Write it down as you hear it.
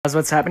Guys,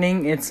 what's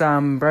happening? It's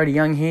Brody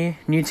Young here,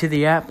 new to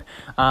the app.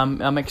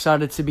 I'm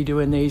excited to be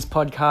doing these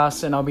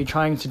podcasts, and I'll be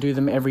trying to do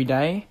them every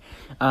day.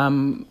 A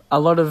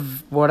lot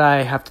of what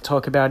I have to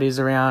talk about is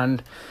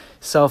around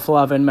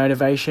self-love and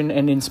motivation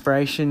and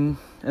inspiration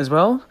as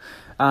well.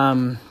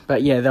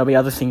 But yeah, there'll be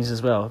other things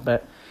as well.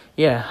 But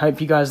yeah,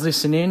 hope you guys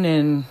listen in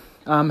and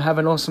have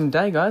an awesome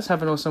day, guys.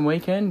 Have an awesome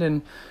weekend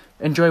and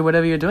enjoy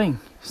whatever you're doing.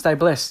 Stay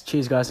blessed.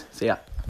 Cheers, guys. See ya.